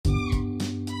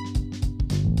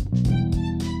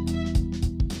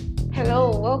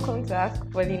Welcome to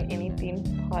Ask Pauline Anything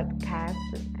podcast.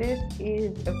 This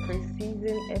is a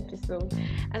pre-season episode,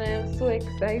 and I am so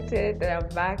excited that I'm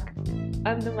back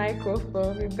on the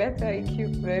microphone with better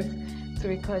equipment to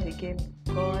record again.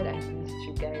 God, I missed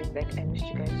you guys. I missed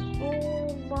you guys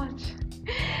so much.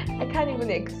 I can't even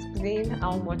explain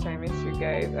how much I miss you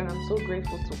guys, and I'm so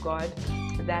grateful to God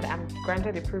that I'm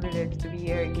granted the privilege to be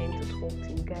here again to talk to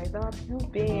you guys. How have you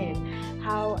been?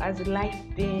 How has life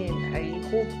been? I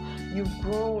hope you've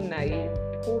grown. I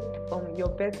hope you're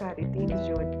better at the things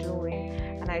you're doing,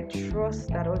 and I trust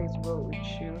that all is well with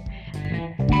you.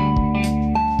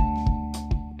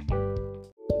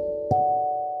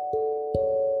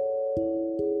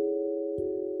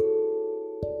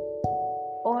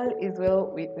 All is well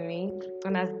with me,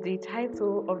 and as the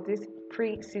title of this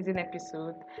pre-season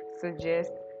episode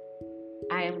suggests,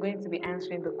 I am going to be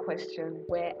answering the question,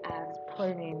 where has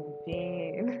Pauline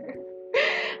been?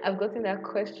 I've gotten that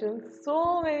question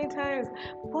so many times.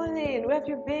 Pauline, where have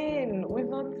you been? We've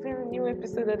not seen a new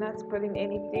episode of Ask Pauline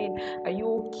Anything. Are you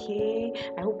okay?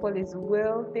 I hope all is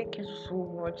well. Thank you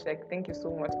so much. Thank you so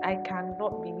much. I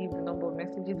cannot believe the number of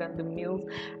messages and the mails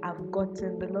I've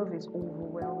gotten. The love is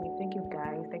overwhelming. Thank you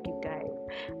guys.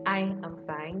 I am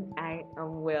fine. I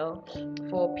am well.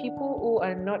 For people who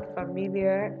are not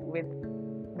familiar with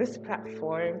this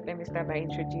platform, let me start by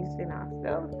introducing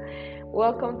ourselves.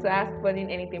 Welcome to Ask Pauline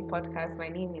Anything podcast. My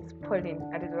name is Pauline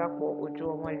Adedolapo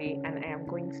Ojuomole, and I am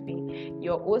going to be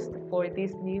your host for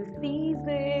this new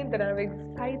season that I'm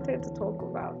excited to talk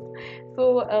about.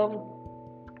 So,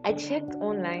 I checked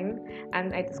online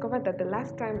and I discovered that the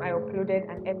last time I uploaded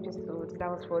an episode that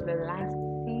was for the last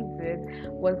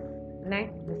season was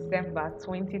 9th December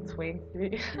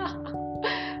 2020.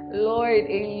 Lord,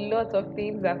 a lot of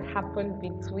things have happened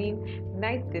between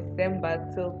 9th December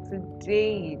till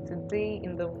today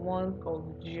in the month of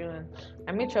June.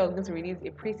 I made sure I was going to release a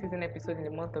pre-season episode in the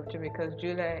month of June because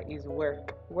July is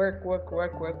work,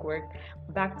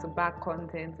 back-to-back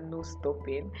content, no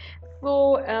stopping.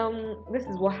 So this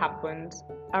is what happened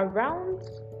around,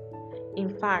 in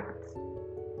fact,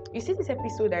 you see this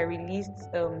episode I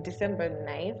released December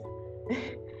 9th.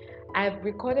 I've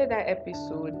recorded that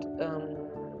episode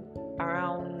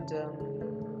around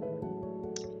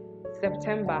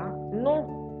September,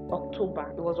 no, October.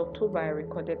 It was October I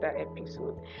recorded that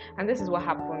episode, and this is what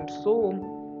happened. So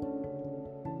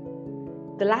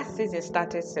the last season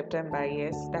started September,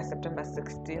 yes, that's September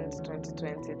 16th,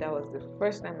 2020. That was the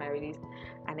first time I released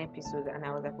an episode, and I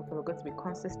was like, okay, we're going to be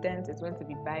consistent, it's going to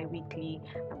be bi-weekly,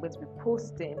 I'm going to be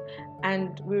posting.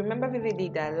 And we remember vividly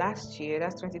that last year,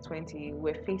 that's 2020,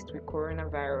 we're faced with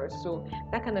coronavirus, so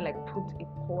that kind of like put a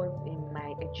pause in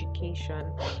my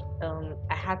education.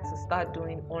 I had to start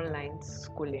doing online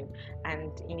schooling,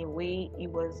 and in a way it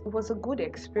was a good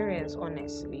experience.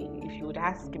 Honestly, if you would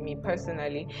ask me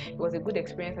personally, it was a good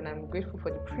experience, and I'm grateful for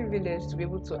the privilege to be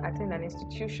able to attend an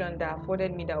institution that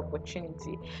afforded me the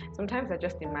opportunity. Sometimes I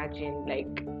just imagine I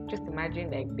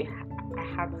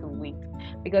had to wait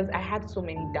because I had so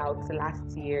many doubts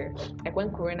last year. Like when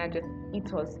Corona just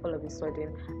hit us all of a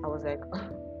sudden, I was like,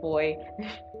 oh boy.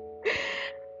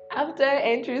 After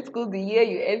entering school, the year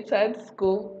you entered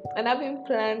school, and having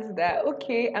plans that,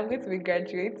 okay, I'm going to be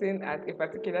graduating at a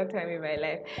particular time in my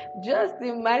life. Just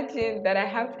imagine that I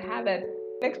have to have an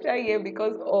extra year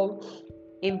because of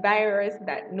a virus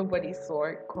that nobody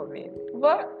saw coming.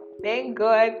 But thank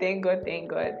God.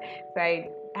 So I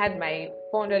had my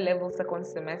 400 level second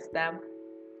semester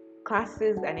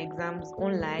classes and exams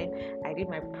online. I did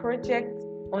my project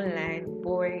online.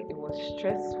 Boy, it was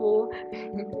stressful.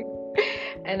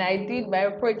 And I did my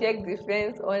project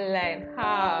defense online.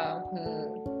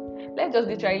 Let's just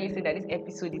literally say that this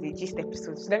episode is a gist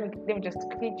episode. So let me just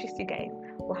quickly gist you guys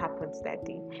what happened that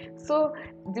day. So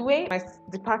the way my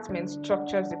department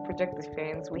structures the project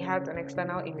defense, we had an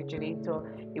external invigilator.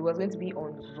 It was going to be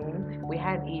on Zoom. We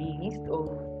had a list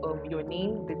of your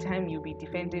name, the time you'll be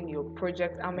defending your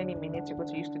project, how many minutes you're going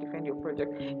to use to defend your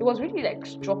project. It was really like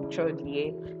structured,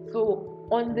 yeah. So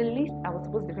on the list, I was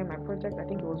supposed to defend my project. I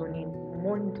think it was on a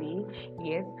Monday.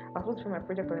 Yes, I was supposed to defend my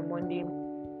project on a Monday,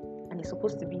 and it's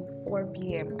supposed to be 4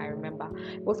 p.m. I remember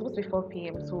it was supposed to be 4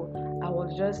 p.m. So I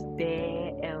was just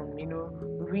there,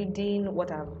 reading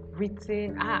what I've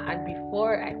written. And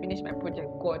before I finished my project,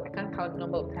 God, I can't count the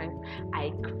number of times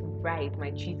I cried.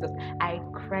 My Jesus, I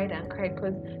cried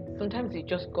because sometimes it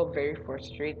just got very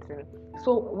frustrating.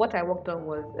 So what I worked on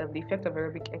was the effect of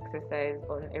aerobic exercise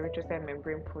on erythrocyte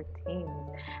membrane proteins,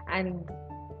 and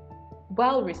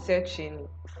while researching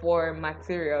for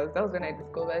materials, that was when I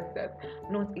discovered that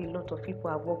not a lot of people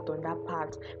have worked on that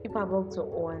part. People have worked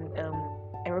on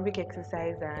aerobic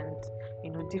exercise and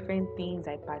different things,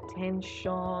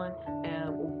 hypertension,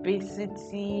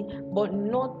 obesity, but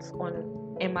not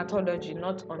on hematology,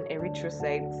 not on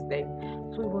erythrocytes.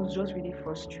 So it was just really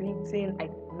frustrating. I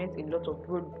met a lot of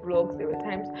roadblocks. There were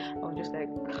times I was just like,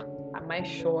 am I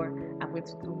sure I'm going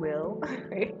to do well?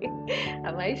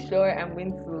 Am I sure I'm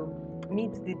going to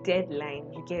meet the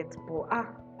deadline? You get, but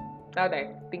now that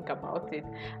I think about it,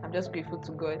 I'm just grateful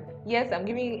to God. Yes, I'm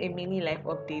giving a mini life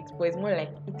update, but it's more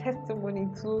like a testimony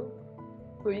too.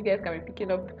 So you guys can be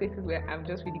picking up places where I'm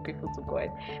just really grateful to God.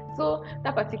 So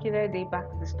that particular day, back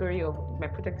to the story of my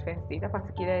project defense day, that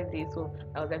particular day, so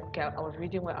I was like, okay, I was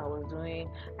reading what I was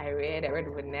doing. I read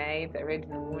overnight, I read in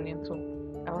the morning. So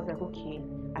I was like, okay,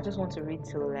 I just want to read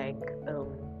till like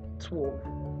 12.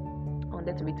 I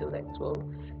wanted to read till like 12.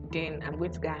 Then I'm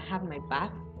going to go and have my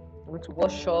bath. I'm going to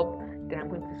wash up, then I'm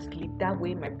going to sleep. That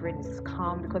way my brain is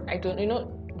calm, because I don't,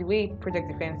 the way project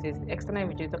defense is, external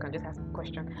invigilator can just ask a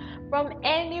question from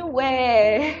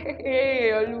anywhere.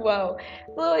 Hey, wow.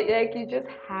 So like you just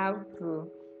have to,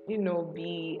 be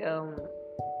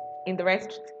in the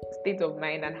right state of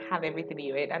mind and have everything in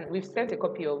your head. And we've sent a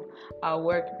copy of our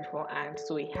work beforehand,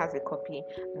 so he has a copy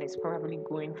and it's probably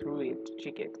going through it.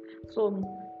 Check it. So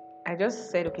I just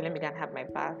said, okay, let me go and have my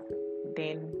bath.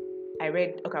 Then I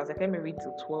read, okay, I was like, let me read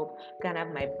till 12, go and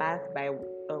have my bath by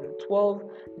 12,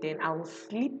 then I will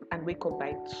sleep and wake up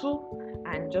by 2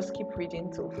 and just keep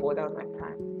reading till 4. That was my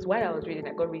plan. So while I was reading,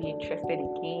 I got really interested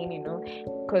again,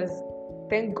 because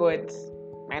thank God,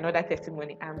 another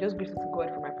testimony, I'm just grateful to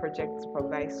God for my project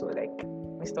supervisor. Like,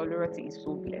 Mr. Oloroti is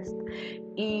so blessed.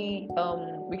 We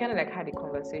kind of like had a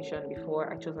conversation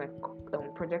before I chose my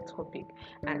project topic,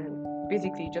 and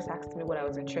basically he just asked me what I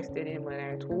was interested in. When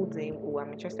I told him,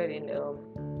 I'm interested in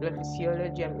blood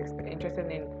physiology, I'm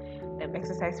interested in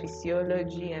exercise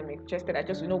physiology, I'm interested.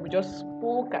 We just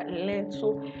spoke at length.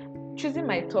 So choosing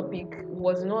my topic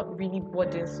was not really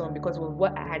burdensome because of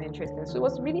what I had interest in. So it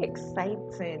was really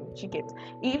exciting. It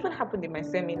even happened in my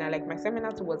seminar. Like, my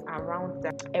seminar was around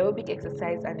that aerobic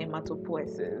exercise and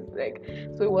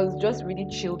hematopoiesis. So it was just really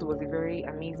chilled. It was a very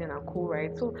amazing and cool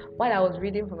ride. So while I was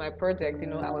reading for my project,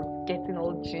 I was getting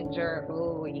all ginger.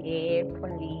 Oh yeah,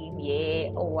 Pauline, yeah.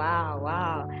 Oh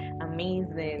wow,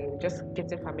 amazing. Just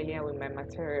getting familiar with my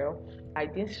material. I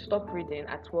didn't stop reading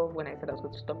at 12 when I said I was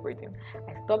going to stop reading.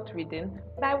 I stopped reading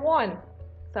by 1.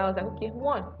 So I was like, okay,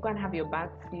 1, go and have your bath,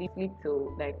 sleep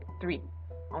till like 3.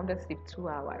 I wanted to sleep 2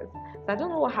 hours. So I don't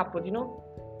know what happened.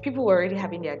 People were already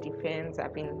having their defense.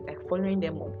 I've been like following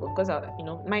them up because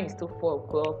mine is still 4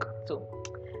 o'clock. So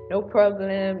no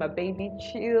problem, my baby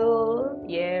chill,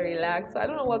 yeah, relax. So I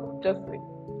don't know what just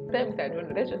times I don't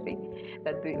know. Let's just say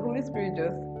that the Holy Spirit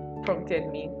just prompted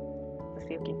me to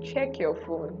say, okay, check your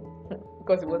phone.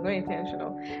 Because it was not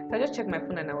intentional. So I just checked my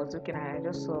phone and I was looking and I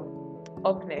just saw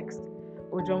up next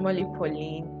Ojomoli,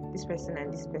 Pauline, this person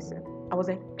and this person. I was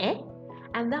like, eh?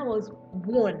 And that was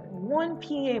 1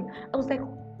 p.m. I was like,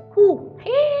 who?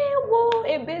 Hey, whoa,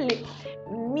 Ebele.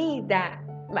 Me that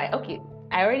I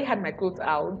already had my clothes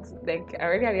out. Like, I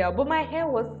already had it out, but my hair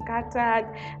was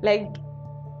scattered. Like,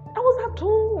 I was at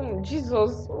home.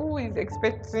 Jesus, who is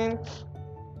expecting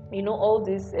all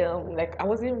this? I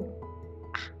wasn't.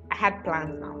 I had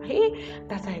plans now. Hey,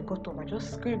 that's how I got home. I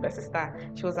just screamed my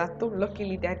sister. She was at home.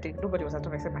 Luckily that day, nobody was at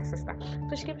home except my sister.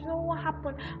 So she came to know what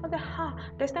happened. I was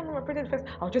like, there's time for my present first.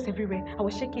 I was just everywhere. I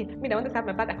was shaking. I wanted to have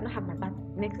my bath. I couldn't have my bath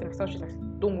next to myself. She was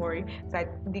like, don't worry. So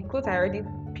the clothes I already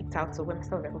picked out. So when my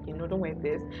sister was like, okay, no, don't wear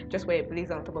this. Just wear a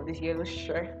blazer on top of this yellow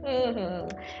shirt.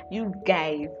 You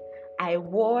guys, I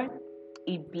wore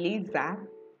a blazer,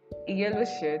 a yellow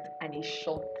shirt, and a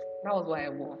short. That was what I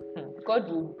wore. God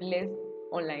will bless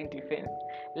online defense.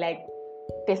 Like,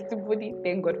 testimony,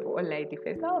 thank God for online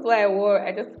defense. That was what I wore.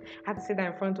 I just had to sit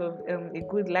down in front of a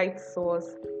good light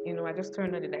source. I just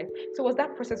turned on the light. So it was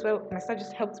that process where my sister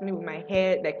just helped me with my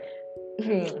hair. Like,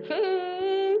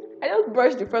 I just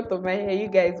brushed the front of my hair, you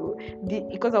guys.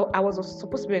 Because I was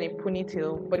supposed to be on a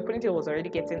ponytail, but the ponytail was already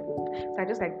getting old. So I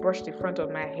just brushed the front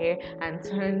of my hair and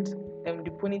turned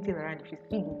the ponytail around. If you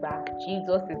see the back,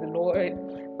 Jesus is the Lord.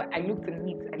 But I looked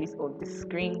neat, at least on the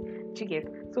screen.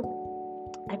 So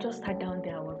I just sat down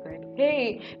there. I was like,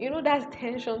 hey, that's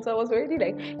tension. So I was already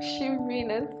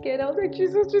shivering and scared. I was like,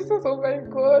 Jesus, oh my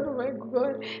God.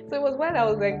 So it was when I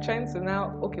was trying to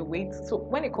now, okay, wait. So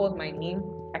when they called my name,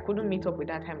 I couldn't meet up with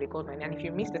that time they called my name. And if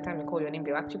you miss the time they call your name,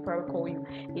 they'll actually probably call you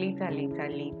later.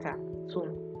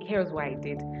 So here's what I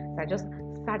did. So I just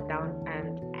sat down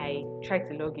and I tried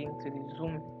to log into the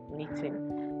Zoom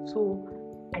meeting. So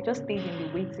I just stayed in the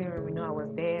waiting room. I was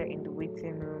there in the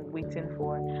waiting room waiting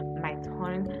for my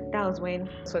turn. That was when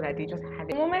so that they just had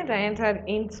it. The moment I entered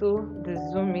into the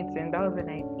Zoom meeting, that was when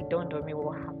it dawned on me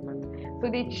what happened. So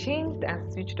they changed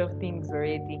and switched off things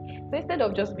already. So instead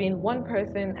of just being one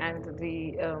person and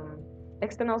the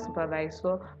external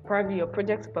supervisor, probably your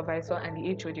project supervisor and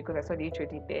the HOD, because I saw the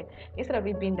HOD there. Instead of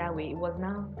it being that way, it was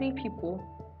now 3 people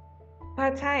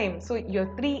per time. So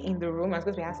you're 3 in the room. I'm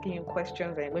going to be asking you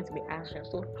questions and you're going to be answering.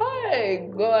 So, hi,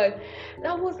 God. And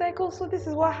I was like, oh, so this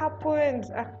is what happened.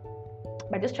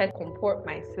 I just tried to comport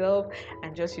myself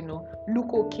and just,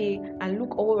 look okay and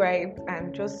look all right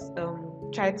and just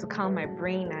try to calm my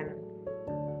brain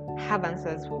and have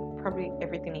answers for probably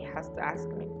everything he has to ask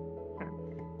me.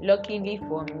 Luckily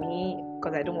for me,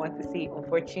 because I don't want to say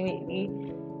unfortunately,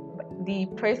 the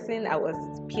person I was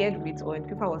paired with or the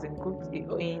people I was in group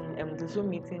in the Zoom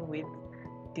meeting with,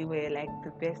 they were like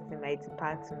the best in my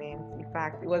department. In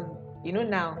fact, it was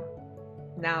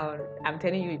now I'm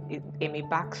telling you in a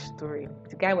backstory.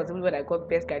 The guy was the one that got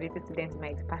best graduated student in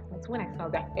my department. So when I saw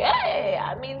that, hey,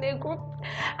 I'm in the group.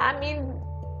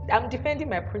 I'm defending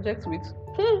my project with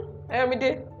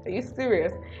Amide. Are you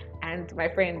serious? And my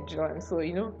friend John. So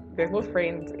there's no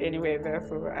friend anywhere there.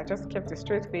 So I just kept a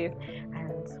straight face,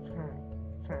 and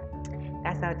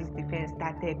that's how this defense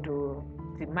started.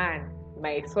 The man,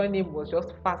 my surname was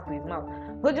just fast in his mouth.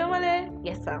 Hojamale,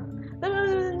 yes sir.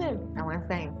 I want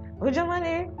time.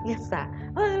 Hojamale, yes sir.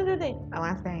 I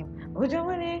want time.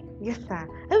 Hojamale, yes sir.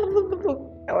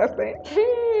 I was saying.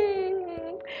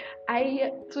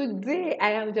 Today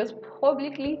I am just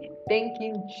publicly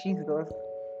thanking Jesus,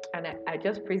 and I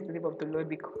just praise the name of the Lord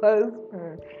because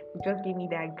He just gave me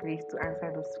that grace to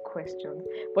answer those questions.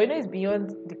 But it's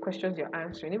beyond the questions you're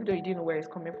answering. Even though you didn't know where it's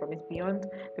coming from, it's beyond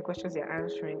the questions you're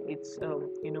answering. It's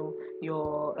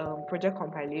your project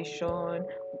compilation,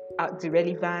 the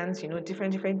relevance,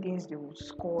 different things they will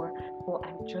score. But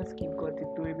I just give God the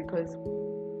glory because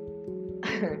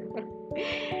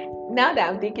now that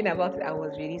I'm thinking about it, I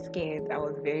was really scared. I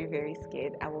was very, very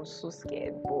scared. I was so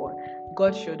scared, but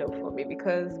God showed up for me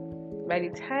because by the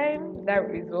time that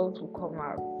result will come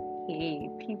out, hey,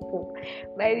 people,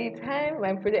 by the time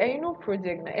my project, and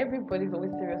project, now everybody's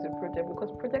always serious with project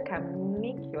because project can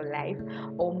make your life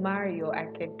or marry your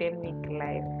academic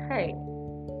life. Hey,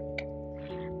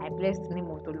 I bless the name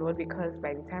of the Lord because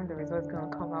by the time the result's gonna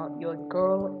come out, your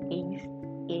girl aced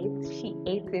it. She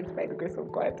ate it by the grace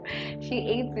of God. She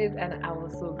ate it, and I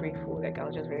was so grateful. Like I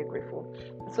was just very grateful.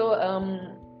 So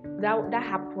that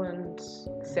happened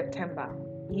September.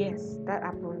 Yes, that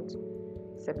happened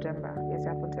September. Yes, it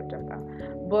happened September.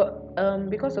 But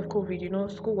because of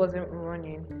COVID, school wasn't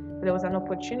running. There was an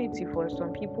opportunity for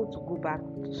some people to go back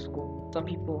to school. Some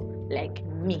people like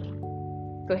me.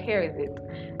 So here is it.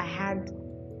 I had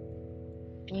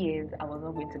fears I was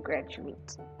not going to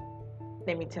graduate.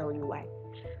 Let me tell you why.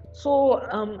 So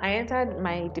I entered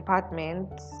my department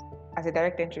as a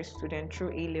direct entry student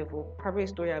through A level. Probably a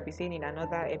story I'll be saying in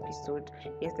another episode.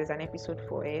 Yes, there's an episode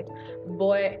for it.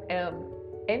 But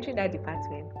entering that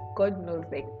department, God knows,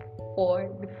 like for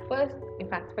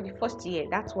the first year,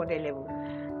 that's 100 level.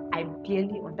 I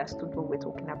barely understood what we're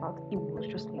talking about. It was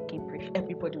just like gibberish.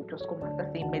 Everybody would just come and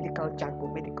start saying medical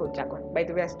jargon. By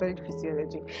the way, I studied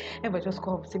physiology. Everybody just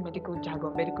come say medical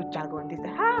jargon. They say,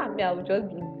 me, I would just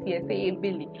be in tears, say, hey,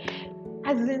 Billy.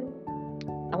 As in,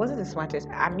 I wasn't the smartest.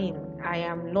 I mean, I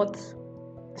am not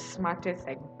the smartest,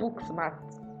 like book smart.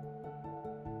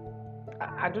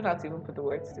 I don't have to even put the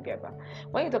words together.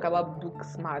 When you talk about book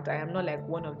smart, I am not like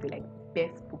one of the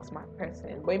best book smart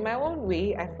person. But in my own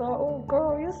way, I thought, oh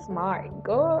girl, you're smart.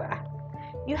 Girl,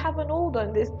 you have an hold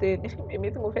on this thing.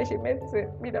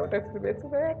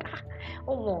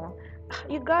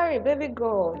 You got it, baby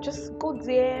girl. Just go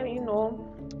there,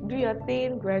 do your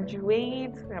thing,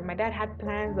 graduate. And my dad had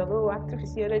plans of after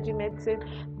physiology, medicine,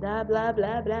 blah blah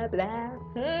blah blah blah.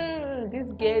 This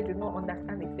girl did not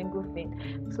understand a single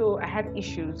thing. So I had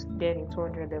issues then in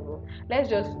 200 level. Let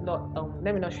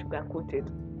me not sugarcoat it.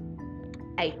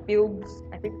 I failed,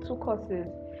 I think, 2 courses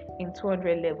in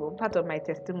 200 level. Part of my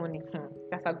testimony,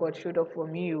 that's how God showed up for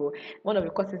me. One of the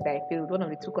courses that I failed, one of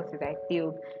the 2 courses I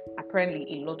failed, apparently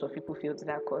a lot of people failed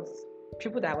that course.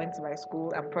 People that went to my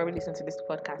school and probably listen to this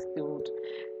podcast, they would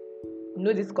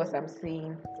know this course I'm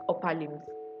saying, upper limbs.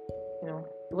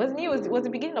 It wasn't me, it was the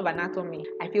beginning of anatomy.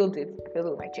 I failed it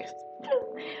with my chest.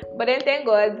 But then thank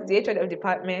God, the HR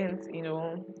department,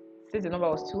 since the number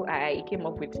was too high, he came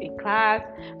up with a class.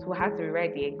 So we had to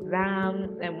rewrite the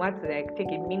exam, and we had to like take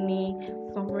a mini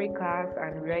summary class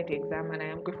and rewrite the exam. And I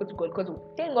am grateful to God because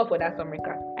thank God for that summary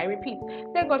class. I repeat,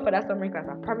 thank God for that summary class.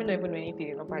 I probably not even know anything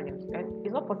in upper limbs.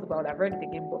 It's not possible. I've read it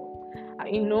again, but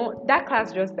that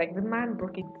class just like the man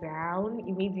broke it down.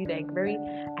 He made it like very.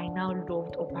 I now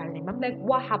loved upper limb. I'm like,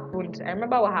 what happened? I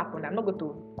remember what happened. I'm not going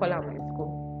to call out my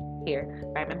school here,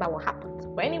 but I remember what happened.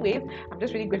 But anyways, I'm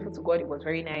just really grateful to God. It was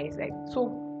very nice. Like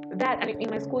so that, and in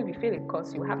my school, if you fail a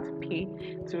course, you have to pay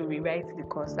to rewrite the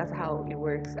course. That's how it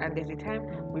works. And there's a time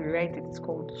we rewrite it. It's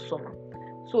called summer.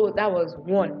 So that was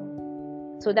one.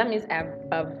 So that means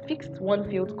I've fixed one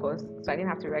failed course, so I didn't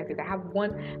have to write it. I have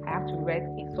one. I have to write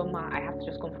a summer. I have to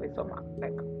just come for a summer.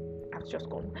 Like I have to just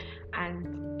come.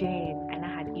 And then I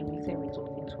had a missing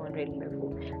result in 200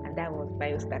 level, and that was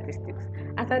biostatistics.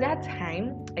 As at that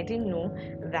time, I didn't know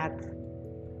that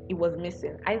it was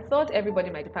missing. I thought everybody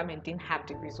in my department didn't have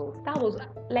the results. That was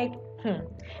like,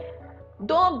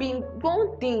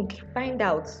 don't think, find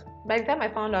out. By the time I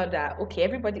found out that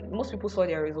most people saw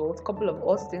their results, a couple of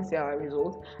us didn't see our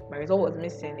results. My result was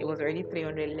missing. It was already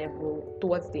 300 level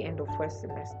towards the end of first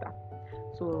semester.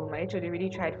 So my HOD really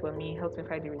tried for me, helped me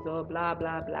find the result, blah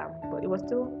blah blah, but it was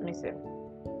still missing.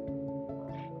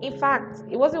 In fact,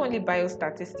 it wasn't only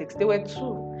biostatistics, there were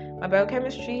two. My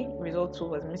biochemistry result 2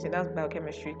 was missing. That's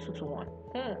biochemistry 2 to 1.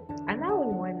 And that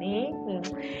one,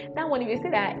 that one, if you say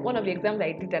that one of the exams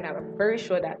I did, and I'm very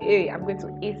sure that I'm going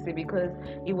to ace it because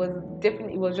it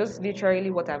was just literally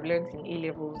what I've learned in A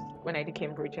levels when I did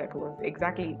Cambridge. It was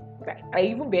exactly like I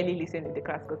even barely listened to the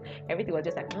class because everything was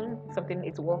just like something.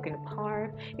 It's a walk in the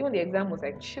park. Even the exam was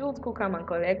like chilled, cool, calm, and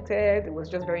collected. It was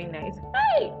just very nice.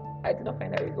 I did not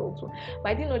find that result too, but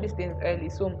I didn't know these things early.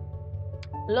 So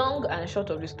long and short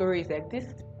of the story is that this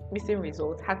missing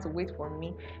results had to wait for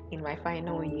me in my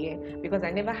final year because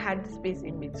I never had space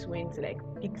in between to like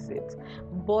fix it.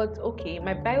 But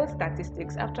my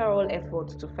biostatistics, after all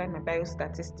efforts to find my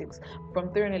biostatistics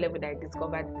from 300 level that I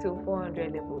discovered till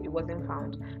 400 level, it wasn't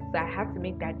found. So I had to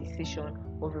make that decision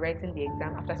of writing the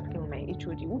exam after speaking with my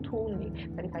HOD, who told me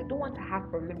that if I don't want to have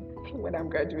problems when I'm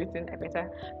graduating, I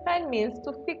better find means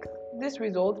to fix this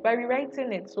result by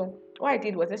rewriting it. So what I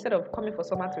did was, instead of coming for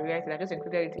summer to rewrite it, I just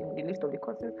included it in the list of the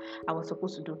courses I was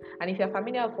supposed to do. And if you're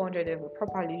familiar with 400 level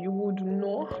properly, you would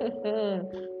know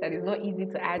that it's not easy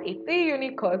to add a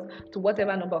 3-unit course to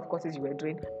whatever number of courses you were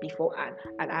doing beforehand.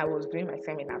 And I was doing my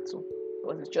seminar too. It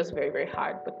was just very, very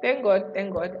hard. But thank God,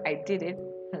 I did it.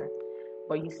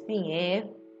 But you see,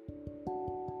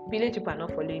 village people are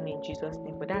not following me in Jesus'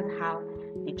 name. But that's how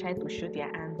they try to show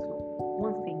their hands.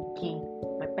 Once again,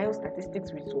 my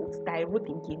biostatistics results that I wrote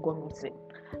again got missing.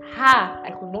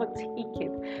 I could not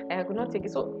take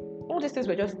it. So all these things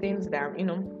were just things that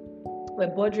were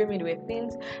bothering me. They were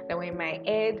things that were in my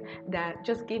head that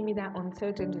just gave me that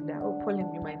uncertainty that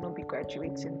Pauline, you might not be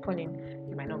graduating. Pauline,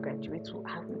 you might not graduate. So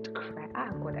I would cry.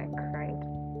 God, I cried.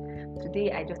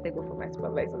 Today I just thank God for my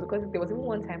supervisor, because there was even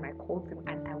one time I called him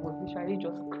and I was literally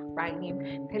just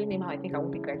crying, telling him how I think I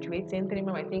won't be graduating, telling him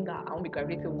how I think I won't be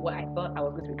graduating, what I thought I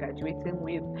was going to be graduating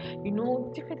with,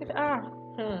 different.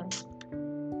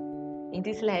 In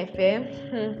this life,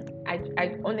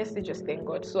 I honestly just thank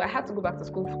God. So I had to go back to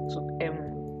school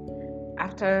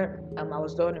after I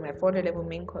was done with my 400 level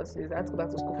main courses. I had to go back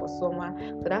to school for summer.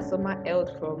 So that summer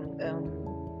held from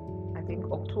I think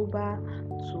October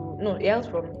to it held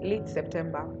from late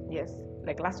September. Yes,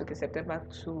 like last week in September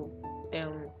to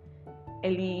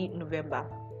early November.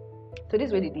 So this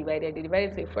is where they divided. They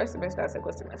divided to first semester and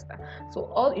second semester. So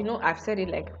all I've said it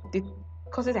like the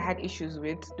courses I had issues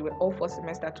with, they were all first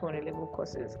semester 200 level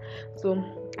courses. So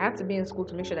I had to be in school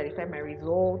to make sure that they find my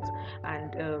results,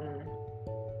 and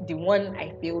the one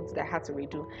I failed that I had to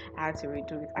redo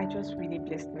it. I just really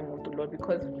blessed the name of the Lord,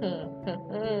 because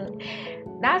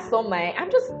that summer, I'm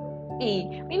just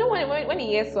when you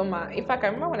hear summer, in fact, I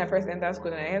remember when I first entered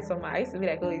school and I heard summer, I used to be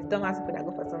like, it's dumbass people that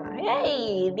go for summer.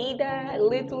 Hey,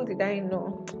 little did I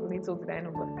know,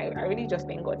 but I really just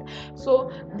thank God. So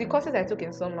the courses I took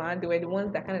in summer, they were the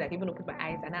ones that kind of like even opened my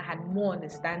eyes, and I had more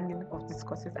understanding of these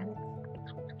courses, and it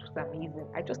was amazing.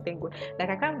 I just thank God. Like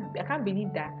I can't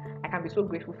believe that I can be so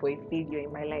grateful for a failure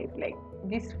in my life. Like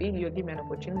this failure gave me an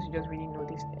opportunity to just really know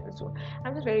this thing. So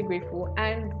I'm just very grateful.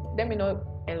 And let me not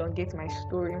elongate my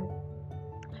story.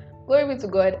 Glory be to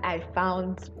God, they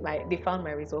found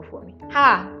my result for me.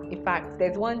 In fact,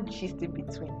 there's one gist in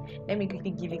between. Let me quickly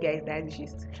give you guys that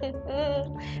gist.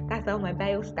 That's how my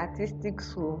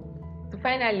biostatistics. So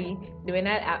finally, when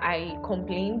I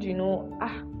complained,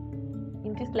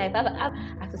 in this life, have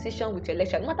association with your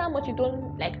lecturer. No matter how much you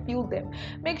don't feel them,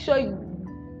 make sure you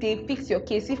they fix your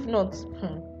case. If not,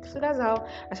 So that's how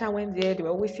Asha went there. They were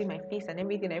always seeing my face and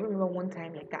everything. I remember one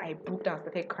time like that, I broke down,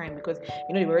 started crying because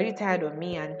they were already tired of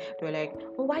me, and they were like,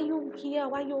 "Oh, why you here?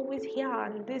 Why you always here?"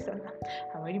 And this and that.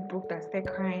 I already broke down,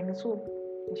 started crying. So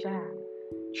Asha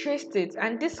traced it,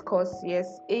 and this course,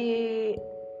 yes, a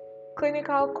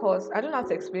clinical course. I don't know how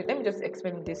to explain. Let me just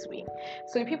explain it this way.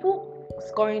 So the people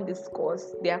scoring this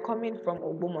course, they are coming from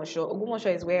Ogbomoso.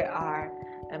 Ogbomoso is where our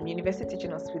university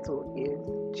teaching hospital is.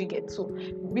 Do you get? So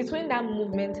between that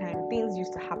movement time, things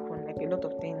used to happen, like a lot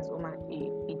of things.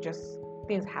 It just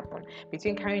things happen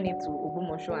between carrying it to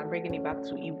Ogbomoso and bringing it back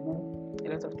to Iwu. A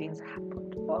lot of things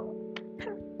happened. But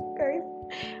guys,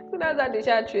 so that's how they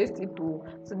shall traced it to.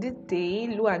 So this day,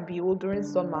 lo and behold, during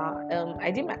summer,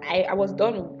 I was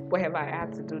done with whatever I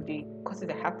had to do, the courses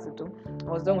I had to do.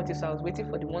 I was done with it, so I was waiting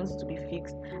for the ones to be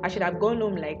fixed. I should have gone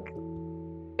home like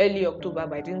early October,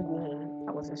 but I didn't go home.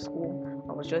 I was in school.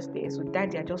 I was just there. So that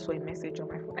day, I just saw a message on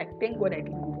my phone. Like, thank God I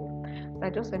didn't go home. So I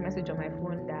just saw a message on my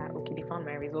phone that they found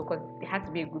my result, because there had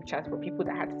to be a group chat for people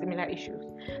that had similar issues.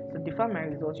 So they found my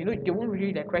results. They won't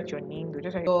really write your name. They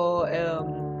just write your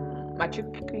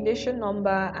matriculation number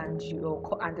and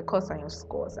the course and your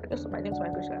scores. I just saw my name, so my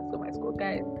question, and so my score.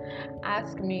 Guys,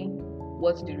 ask me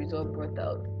what the result brought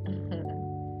out.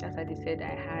 That's how they said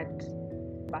I had.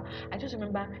 But I just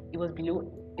remember it was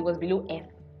below F,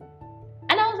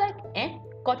 and I was like,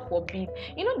 God forbid.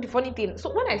 The funny thing,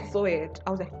 so when I saw it, I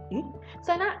was like, eh?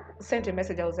 So I now sent a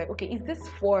message. I was like, okay, is this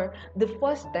for the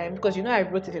first time? Because I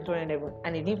wrote it in 2011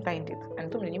 and they didn't find it. And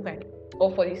they told me they didn't find it.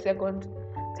 Or for the second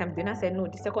time. Then I said, no,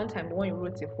 the second time, the one you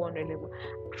wrote in 400 level.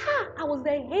 I was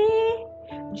like, hey,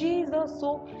 Jesus.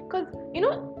 So, because,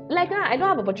 like now, I don't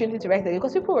have opportunity to write it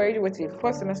because people already wrote it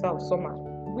first semester of summer,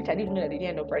 which I didn't know that they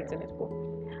didn't end up writing it for.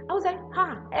 I was like,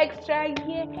 extra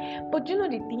year. But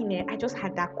the thing, I just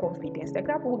had that confidence. Like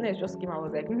that boldness just came. I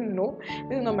was like, no,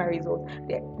 this is not my result.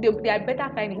 They are better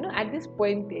finding. At this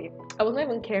point, I was not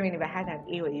even caring if I had an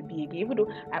A or a B again. Even though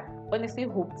I honestly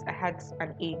hoped I had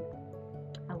an A,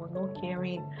 I was not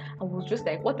caring. I was just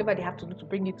like, whatever they have to do to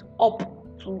bring it up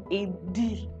to a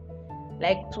D.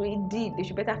 Like to a D, they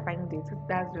should better find it.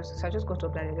 That's just. So I just got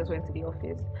up and I just went to the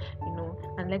office,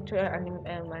 and lecturer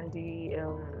and the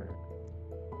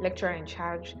lecturer in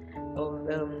charge of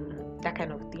that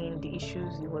kind of thing, the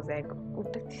issues. He was like, oh,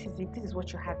 this is it, this is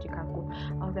what you have, you can go.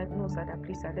 I was like, no sir,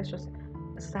 please sir, let's just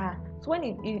sir. So when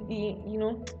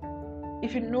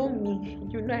if you know me,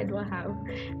 I don't have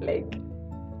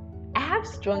I have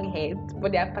strong head,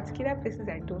 but there are particular places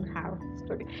I don't have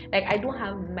story. Like I don't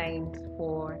have mind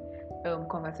for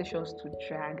conversations to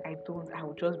drag. I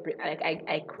will just break.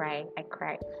 I cry.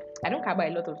 I don't care about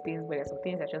a lot of things, but there's some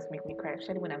things that just make me cry,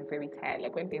 especially when I'm very tired.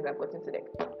 Like when things have gotten to the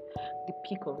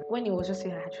peak of it. When he was just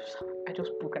saying, I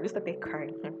just broke. I just started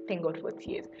crying. Thank God for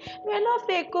tears. They are not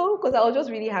fake, because I was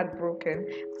just really heartbroken.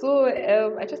 So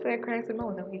I just started crying. So I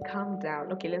was like, okay, calm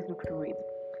down. Okay, let's look through it.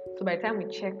 So by the time we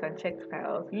checked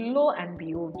files, lo and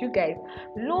behold, you guys,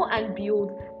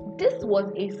 this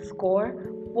was a score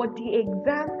for the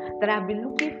exam that I've been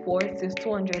looking for since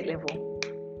 200 level.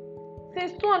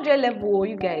 Since 200 level,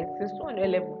 you guys, since 200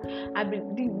 level, I've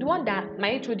been the one that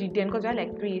my HOD then, because I had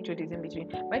like 3 HODs in between.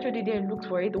 My HOD then looked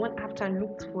for it. The one after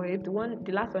looked for it. The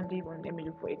last one didn't even let me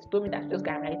look for it. Told me that just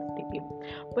got right to take it.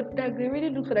 But like they really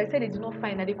looked for it. I said they did not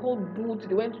find. And they called Boots.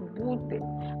 They went to Boots,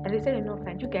 and they said they did not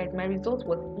find. You guys, my result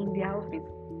was in their office.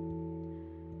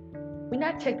 We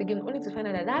now checked again, only to find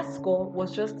out that score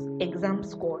was just exam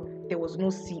score. There was no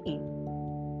CA.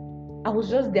 I was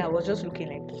just there. I was just looking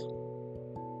like this.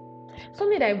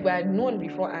 Something that I had known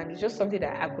before, and it's just something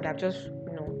that I could have just,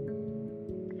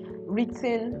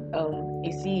 written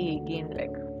a CA again,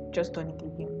 like just done it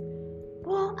again.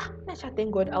 Well, let's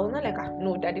thank God. I was not like,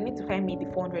 no, that they need to find me the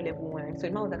 400 level one. So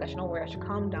I was like, I should not worry, I should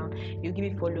calm down. You give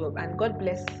me follow up, and God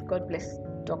bless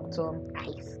Dr.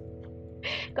 Ice.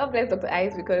 God bless Dr.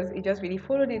 Ice, because he just really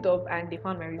followed it up and they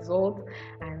found my result,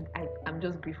 and I'm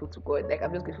just grateful to God. Like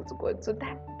I'm just grateful to God. So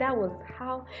that was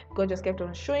how God just kept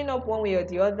on showing up one way or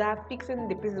the other, fixing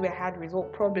the places where I had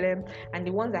result problem, and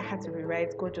the ones I had to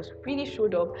rewrite, God just really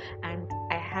showed up, and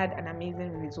I had an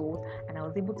amazing result, and I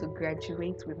was able to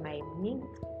graduate with my mate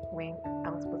when I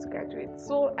was supposed to graduate.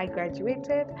 So I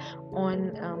graduated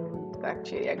on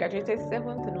I graduated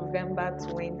 7th November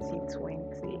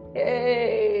 2020.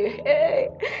 Hey,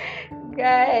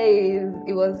 guys,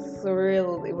 it was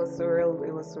surreal.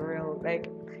 Like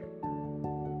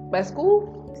my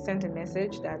school sent a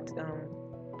message that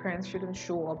parents shouldn't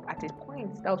show up at a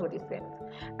point. That was what they said.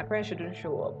 My parents shouldn't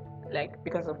show up, like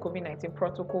because of COVID-19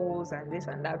 protocols and this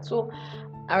and that. So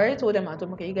I already told them at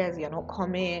home, okay, you guys, you're not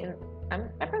coming. And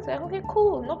my parents were like, okay,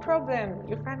 cool, no problem.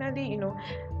 You finally,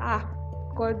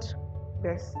 God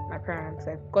bless my parents.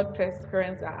 Like, God bless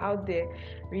parents are out there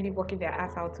really working their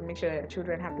ass out to make sure that their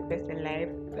children have the best in life.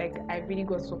 Like, I really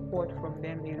got support from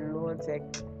them a lot. Like,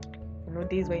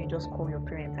 days when you just call your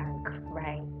parents and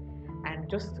cry and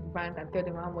just rant and tell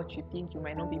them how much you think you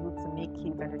might not be able to make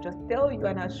it, and they just tell you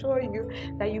and assure you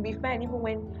that you'll be fine, even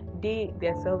when they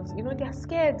themselves, they're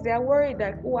scared, they're worried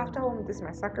that, oh, after all this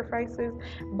my sacrifices,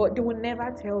 but they will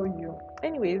never tell you.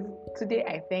 Anyways, today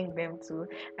I thank them too,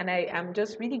 and I am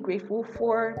just really grateful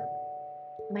for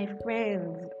my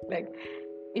friends. Like,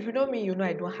 if you know me,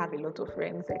 I don't have a lot of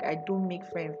friends. Like, I don't make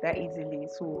friends that easily.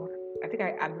 So I think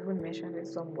I've even mentioned it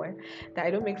somewhere that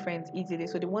I don't make friends easily.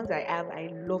 So the ones I have, I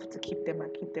love to keep them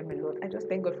and keep them a lot. I just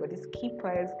thank God for these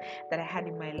keepers that I had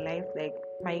in my life. Like,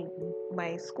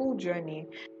 my school journey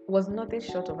was nothing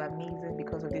short of amazing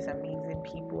because of these amazing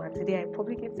people. And today I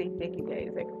publicly say thank you guys.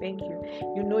 Like, thank you.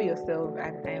 You know yourself,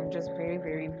 and I am just very,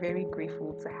 very, very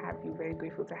grateful to have you. Very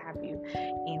grateful to have you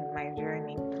in my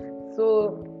journey.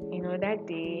 So, that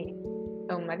day,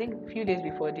 I think a few days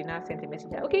before, they now sent a message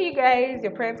that, okay, you guys,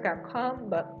 your parents can come,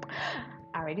 but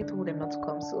I already told them not to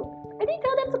come, so I didn't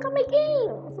tell them to come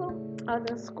again. So I was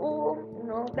in school,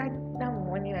 that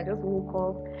morning I just woke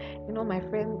up, my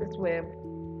friends were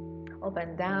up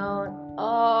and down.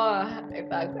 Oh, in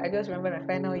fact, I just remember my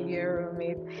final year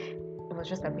roommate. It was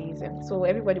just amazing. So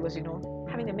everybody was,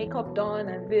 having the makeup done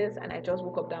and this, and I just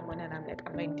woke up that morning and I'm like,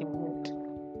 I'm not in the mood.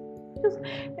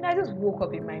 I just woke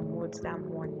up in my mood that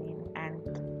morning, and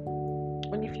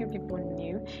only few people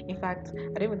knew. In fact,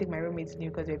 I don't even think my roommates knew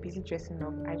because they were busy dressing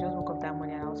up. I just woke up that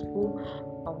morning and I was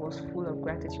full of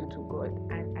gratitude to God,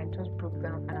 and I just broke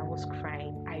down and I was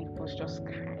crying. I was just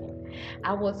crying.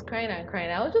 I was crying and crying.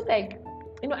 I was just like,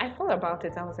 I thought about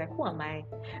it. I was like, who am I?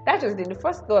 That's just the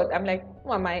first thought. I'm like,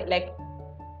 who am I? Like,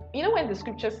 when the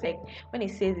scripture said, when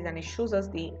it says it and it shows us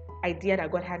the idea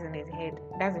that God has in his head,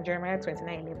 that's in Jeremiah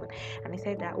 29:11, and he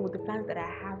said that, the plans that I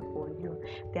have for you,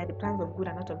 they are the plans of good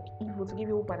and not of evil, to give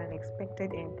you hope and an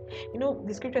expected end.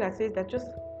 The scripture that says that just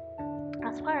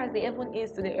as far as the heaven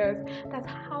is to the earth, that's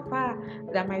how far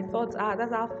that my thoughts are,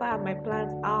 that's how far my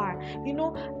plans are.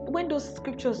 When those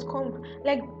scriptures come,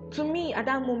 like, to me at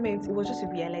that moment, it was just a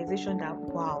realization that,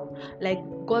 wow, like,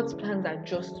 God's plans are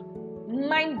just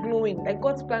mind-blowing. Like,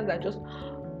 God's plans are just,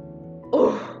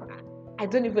 I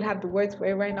don't even have the words for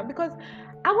it right now, because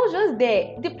I was just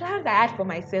there. The plans I had for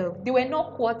myself, they were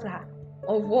not quarter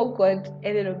of what God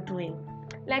ended up doing.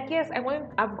 Like, yes,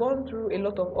 I've gone through a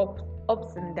lot of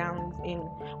ups and downs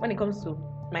when it comes to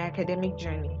my academic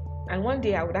journey, and one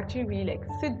day I would actually really like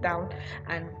sit down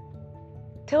and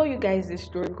tell you guys this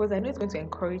story, because I know it's going to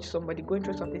encourage somebody going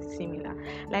through something similar.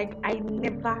 Like, I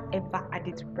never ever had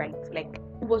it right. Like,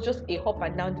 it was just a hop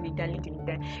and down,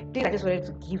 days I just wanted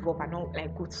to give up and not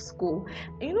like go to school,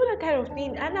 that kind of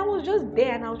thing. And I was just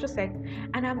there, and I was just like,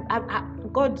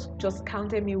 and God just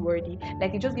counted me worthy.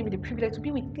 Like, He just gave me the privilege to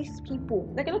be with these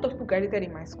people. Like, a lot of people graduated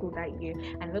in my school that year,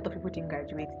 and a lot of people didn't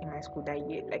graduate in my school that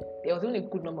year. Like, there was only a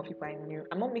good number of people I knew.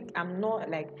 I'm not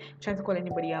like trying to call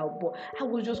anybody out, but I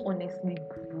was just honestly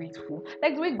grateful.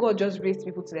 Like, the way God just raised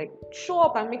people to like show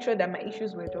up and make sure that my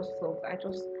issues were just solved.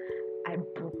 I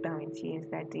broke down in tears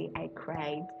that day. I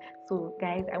cried. So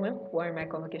guys, I went for my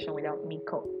convocation without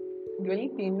makeup. The only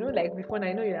thing, like before,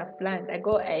 I know you have planned. I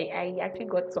actually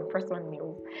got some press-on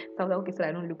nails. So I was like, okay, so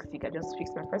I don't look sick. I just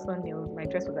fixed my press-on nails. My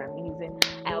dress was amazing.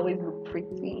 I always look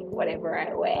pretty, whatever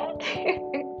I wear.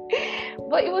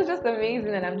 But it was just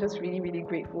amazing, and I'm just really, really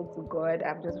grateful to God.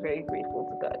 I'm just very grateful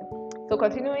to God. So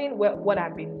continuing what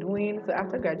I've been doing. So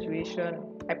after graduation,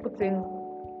 I put in,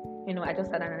 I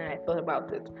just sat down and I thought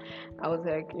about it. I was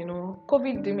like,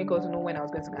 COVID didn't make us know when I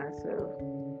was going to go and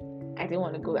serve. I didn't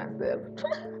want to go and serve.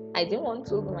 I didn't want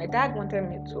to, but my dad wanted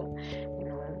me to.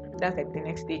 That's like the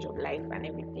next stage of life and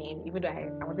everything. Even though I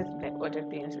wanted to like other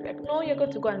things, like, no, you're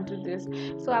going to go and do this.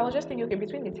 So I was just thinking, okay,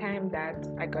 between the time that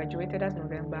I graduated as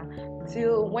November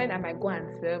till when I might go and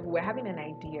serve, we're having an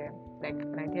idea that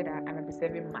I might be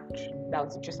serving March. That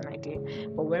was just an idea,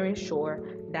 but we weren't sure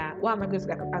that what am I going to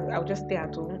like. I'll just stay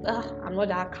at home. I'm not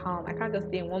that calm. I can't just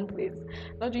stay in one place,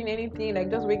 not doing anything, like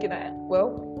just waking up.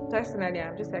 Well, personally,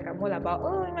 I'm just like, I'm all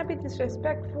about, it might be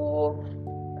disrespectful.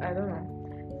 I don't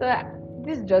know. So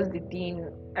this is just the thing.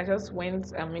 I just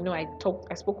went, I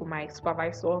spoke with my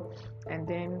supervisor, and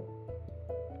then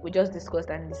we just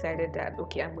discussed and decided that,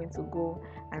 okay, I'm going to go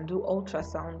and do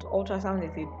ultrasound. Ultrasound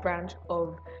is a branch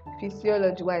of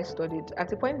physiology where I studied.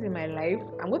 At a point in my life,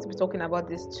 I'm going to be talking about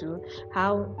this too,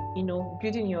 how,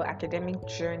 building your academic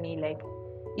journey, like,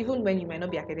 even when you might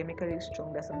not be academically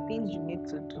strong, there's some things you need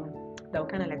to do that will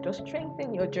kind of like just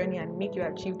strengthen your journey and make you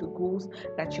achieve the goals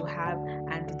that you have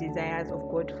and the desires of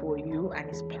God for you and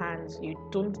His plans. You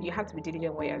have to be diligent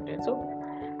in what you're doing. So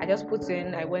I just put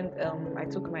in, I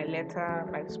took my letter.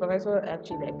 My supervisor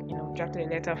actually drafted a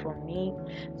letter for me.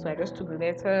 So I just took the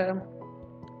letter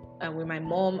with my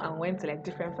mom and went to like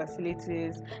different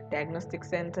facilities, diagnostic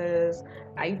centers.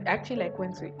 I actually like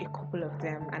went to a couple of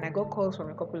them and I got calls from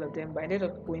a couple of them, but I ended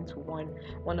up going to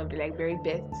one of the like very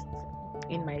best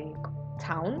in my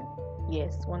town.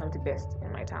 Yes, one of the best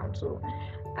in my town. So,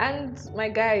 and my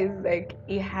guys, like,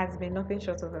 it has been nothing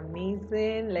short of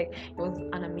amazing. Like, it was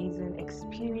an amazing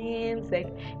experience.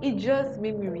 Like, it just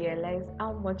made me realize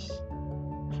how much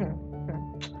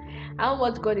how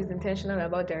much God is intentional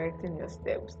about directing your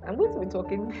steps. I'm going to be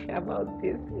talking about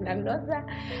this in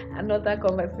another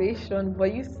conversation.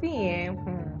 But you see,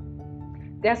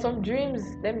 there are some dreams.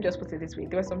 Let me just put it this way: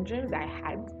 there were some dreams I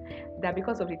had that,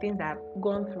 because of the things I've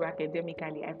gone through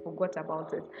academically, I forgot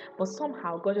about it. But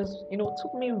somehow God just,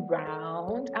 took me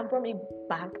round and brought me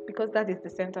back, because that is the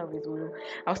center of His will.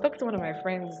 I was talking to one of my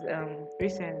friends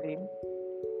recently,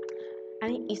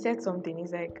 and he said something.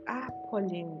 He's like,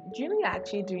 Pauline, do you know you're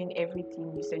actually doing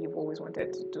everything you said you've always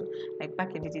wanted to do? Like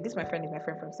back in the day, this my friend is my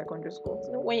friend from secondary school.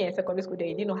 So when you're in secondary school,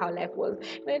 you didn't know how life was.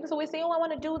 You're just always saying, I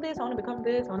want to do this, I want to become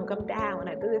this, I want to become that, I want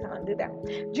to do this, I want to do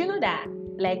that. Do you know that?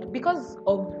 Like, because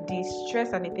of the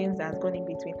stress and the things that's gone in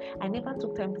between, I never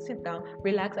took time to sit down,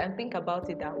 relax, and think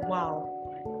about it that,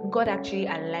 wow, God actually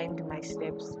aligned my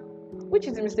steps. Which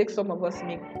is the mistake some of us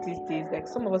make these days. Like,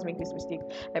 some of us make this mistake,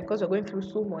 like, because we're going through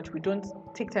so much, we don't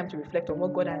take time to reflect on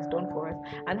what God has done for us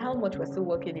and how much we're still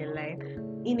working in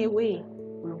line, in a way,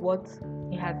 with what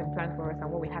He has in plan for us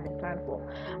and what we have in plan for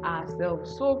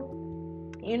ourselves. So,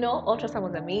 ultrasound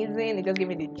was amazing. It just gave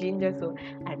me the ginger. So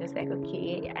I just like,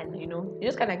 okay, and it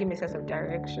just kind of gave me a sense of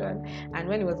direction. And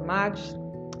when it was March,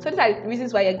 so these are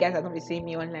reasons why you guys are not be seeing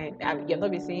me online. You're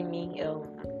not be seeing me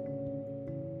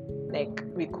like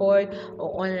record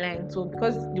or online. So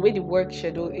because the way the work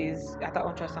schedule is at an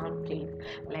ultrasound place,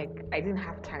 like, I didn't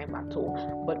have time at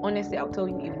all. But honestly, I'll tell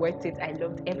you, it worth it. I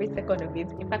loved every second of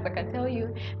it. In fact, I can tell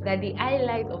you that the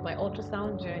highlight of my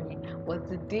ultrasound journey was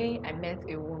the day I met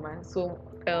a woman. So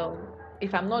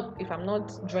if I'm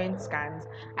not drawing scans,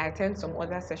 I attend some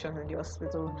other sessions in the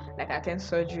hospital. Like, I attend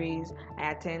surgeries, I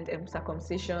attend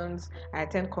circumcisions, I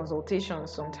attend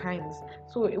consultations sometimes.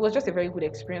 So it was just a very good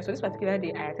experience. So this particular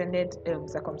day, I attended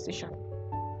circumcision,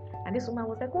 and this woman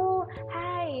was like, "Oh,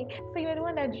 hi! So you're the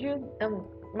one that drew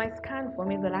my scan for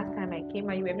me the last time I came,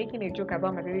 and you were making a joke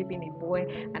about my baby being a boy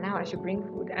and how I should bring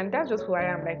food." And that's just who I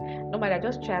am. Like, no matter, I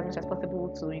just try as much as possible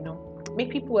to make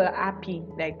people happy.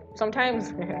 Like,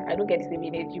 sometimes I don't get the same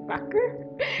energy back.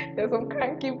 There's some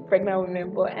cranky pregnant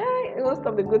women, but it won't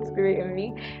stop the good spirit in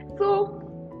me. So,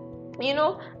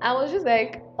 I was just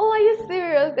like, "Oh, are you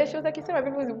serious?" Then she was like, "You said my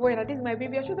baby was a boy, and this is my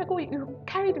baby." And she was like, "Oh, you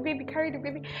carry the baby, carry the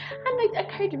baby." And I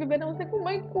carried the baby, and I was like, "Oh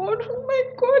my God,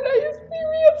 are you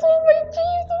serious? Oh my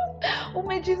Jesus, oh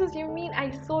my Jesus, you mean I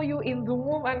saw you in the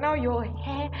womb, and now your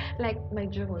hair?" Like, my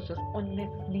joy was just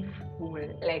honestly full.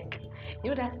 Like,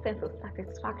 that sense of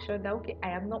satisfaction that, okay, I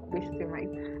am not wasting my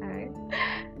time.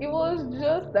 It was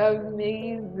just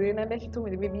amazing. And then she told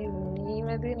me the baby's name,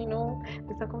 and then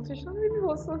the circumcision baby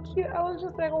was so cute. I was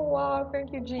just like, "Oh wow,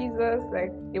 thank you, Jesus."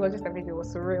 Like, it was just amazing. It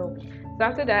was surreal. So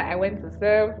after that, I went to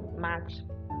serve March.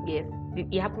 Yes,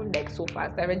 it happened like so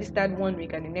fast. I registered 1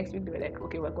 week, and the next week they were like,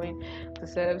 "Okay, we're going to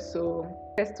serve." So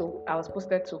I was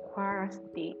posted to Kwara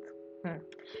State.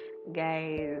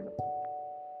 Guys,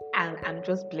 and I'm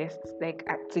just blessed. Like,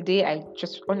 today, I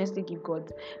just honestly give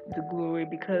God the glory,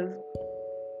 because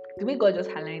the way God just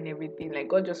aligned everything, like,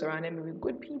 God just surrounded me with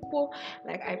good people.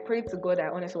 Like, I prayed to God. I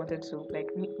honestly wanted to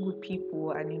like meet good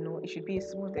people, and it should be a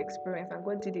smooth experience, and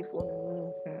God did it for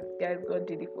me. Guys, God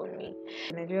did it for me.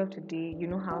 In Nigeria today, you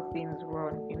know how things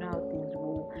run, you know how things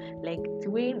roll. Like, the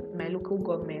way my local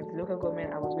government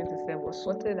I was going to serve was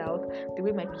sorted out, the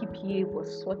way my PPA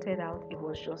was sorted out, it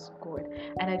was just God.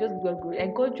 And I just got good.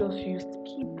 Like, God just used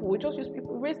people,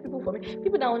 raised people for me.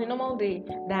 People that on a normal day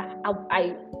that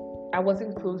I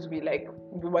wasn't close with, like,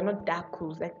 we were not that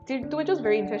close. Like, they were just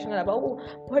very intentional about, "Oh,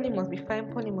 Polly must be fine,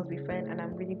 and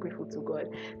I'm really grateful to God.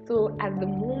 So at the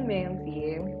moment,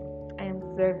 I am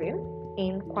serving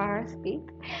in Kwara State.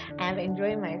 I'm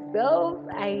enjoying myself.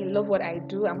 I love what I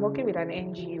do. I'm working with an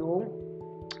NGO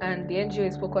and the NGO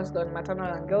is focused on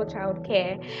maternal and girl child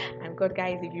care. And God,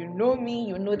 guys, if you know me,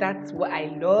 you know that's what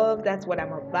I love, that's what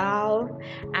I'm about.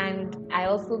 And I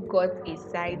also got a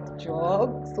side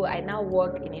job, so I now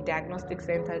work in a diagnostic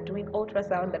center doing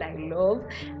ultrasound that I love.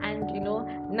 And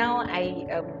now I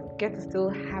get to still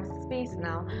have space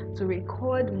now to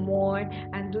record more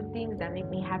and do things that make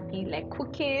me happy, like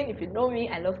cooking. If you know me,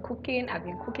 I love cooking. I've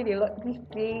been cooking a lot these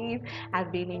days.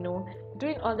 I've been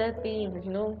doing other things,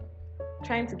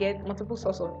 trying to get multiple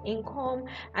source of income.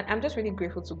 And I'm just really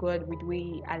grateful to God with the way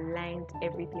He aligned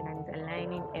everything and is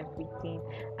aligning everything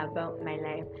about my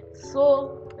life.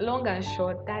 So long and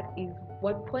short, that is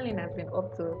what Pauline has been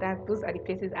up to. Those are the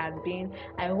places I've been.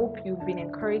 I hope you've been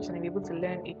encouraged and able to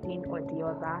learn a thing or the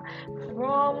other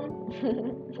from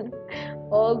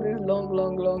all this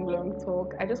long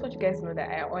talk. I just want you guys to know that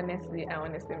I honestly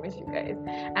miss you guys.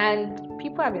 And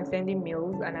people have been sending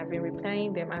mails and I've been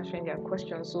replying them, answering their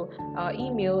questions. So our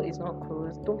email is not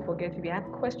closed. Don't forget, if you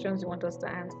have questions you want us to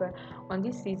answer on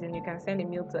this season, you can send a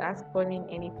mail to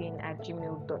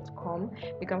askpaulinganything@gmail.com.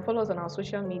 You can follow us on our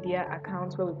social media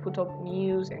accounts where we put up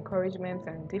news, encouragements,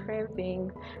 and different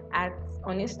things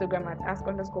on Instagram at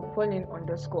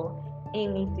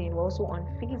ask_Pauline_anything. We're also on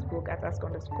Facebook at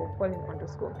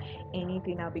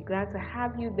ask_Pauline_anything. I'll be glad to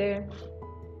have you there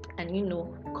and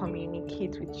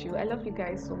communicate with you. I love you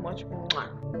guys so much. Mwah.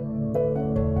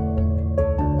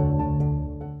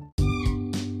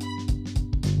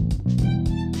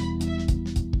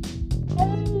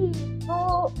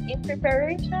 So in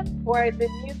preparation for the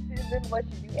new season, what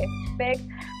should you expect?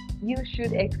 You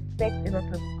should expect a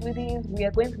lot of goodies. We are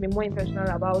going to be more intentional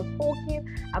about talking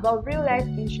about real life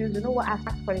issues. You know what Ask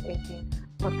Pauline Anything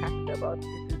podcast is about?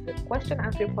 This is a question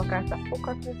answering podcast that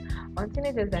focuses on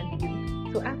teenagers and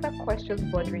youth to answer questions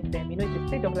bothering them. It's the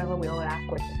stage of life where we all ask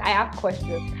questions. I have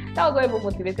questions. That was what even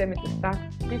motivated me to start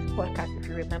this podcast, if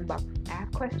you remember. I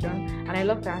have questions and I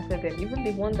love to answer them. Even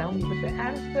the ones I won't be able to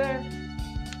answer,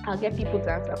 I'll get people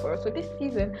to answer for us. So this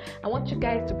season, I want you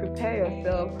guys to prepare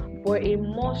yourself for a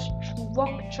more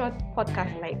structured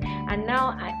podcast and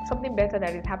now something better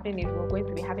that is happening is we're going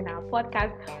to be having our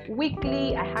podcast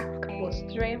weekly. I ask for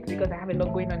strength because I have a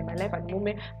lot going on in my life at the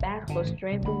moment, but I ask for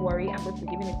strength. Don't worry, I'm going to be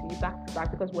giving it to you back to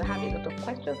back because we have a lot of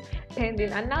questions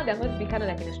pending, and now they're going to be kind of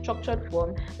like in a structured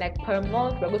form. Like per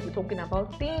month we're going to be talking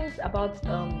about things about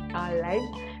our lives,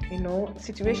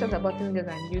 situations about teenagers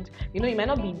and youth. You might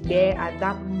not be there at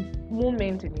that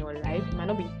moment in your life, you might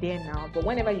not be there now, but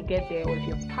whenever you get there or if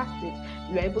you've passed it,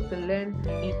 you are able to learn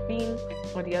a thing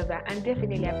or the other. And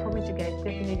definitely, I promise you guys,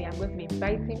 definitely I'm going to be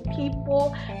inviting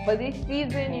people for this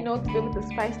season, to be able to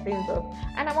spice things up.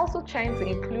 And I'm also trying to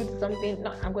include something,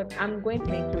 I'm going to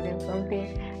be including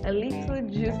something a little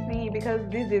juicy because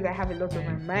these days I have a lot on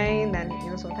my mind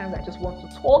and sometimes I just want to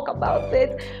talk about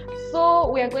it. So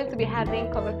we are going to be having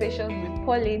conversations with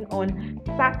Pauline on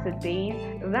Saturdays.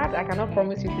 That I cannot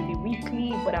promise you to be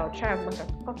weekly, but I'll try as much as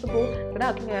possible. So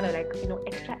that'll give me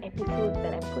extra episodes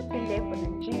that I put in there for the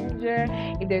ginger.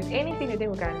 If there's anything you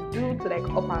think we can do to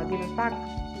up our giving facts,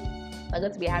 we're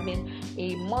going to be having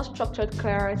a more structured,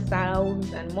 clearer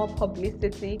sound and more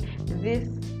publicity this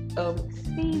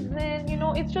season.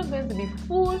 It's just going to be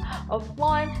full of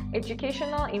fun,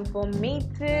 educational,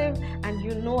 informative, and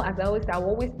as I always say, I will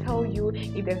always tell you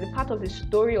if there's a part of the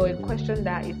story or a question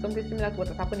that is something similar to what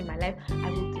has happened in my life, I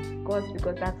will discuss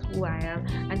because that's who I am.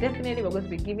 And definitely we're going to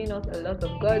be giving us a lot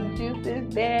of God juices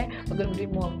there. We're going to be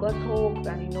doing more of God talks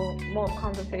and more of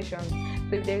conversations.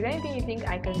 So if there's anything you think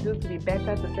I can do to be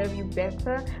better, to serve you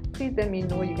better, please let me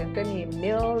know. You can send me a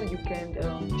mail, you can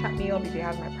chat me up if you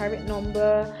have my private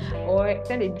number, or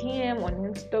send a DM on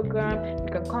Instagram.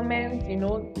 You can comment,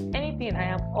 anything. I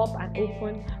am up and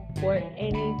open for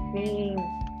anything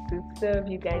to serve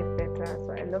you guys better.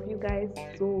 So I love you guys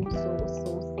so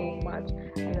much.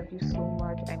 I love you so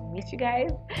much. I miss you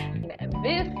guys.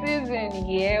 This season,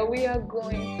 we are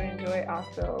going to enjoy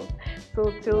ourselves.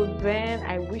 So till then,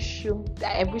 I wish you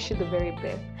the very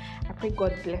best. I pray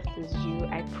God blesses you.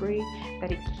 I pray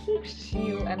that it keeps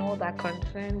you and all that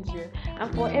concerns you.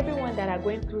 And for everyone that are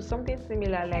going through something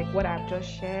similar like what I've just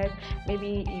shared,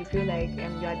 maybe you feel like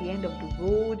you're at the end of the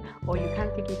road or you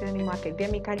can't take it anymore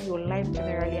academically or life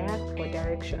generally, I ask for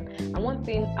direction. And one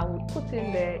thing I would put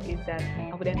in there is that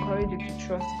I would encourage you to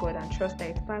trust God and trust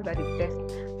that His plans are the best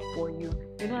for you.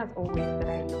 As always, that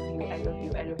I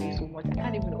love you so much. I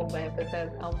can't even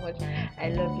overemphasize how much I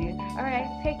love you. Alright,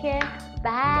 take care.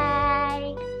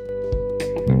 Bye.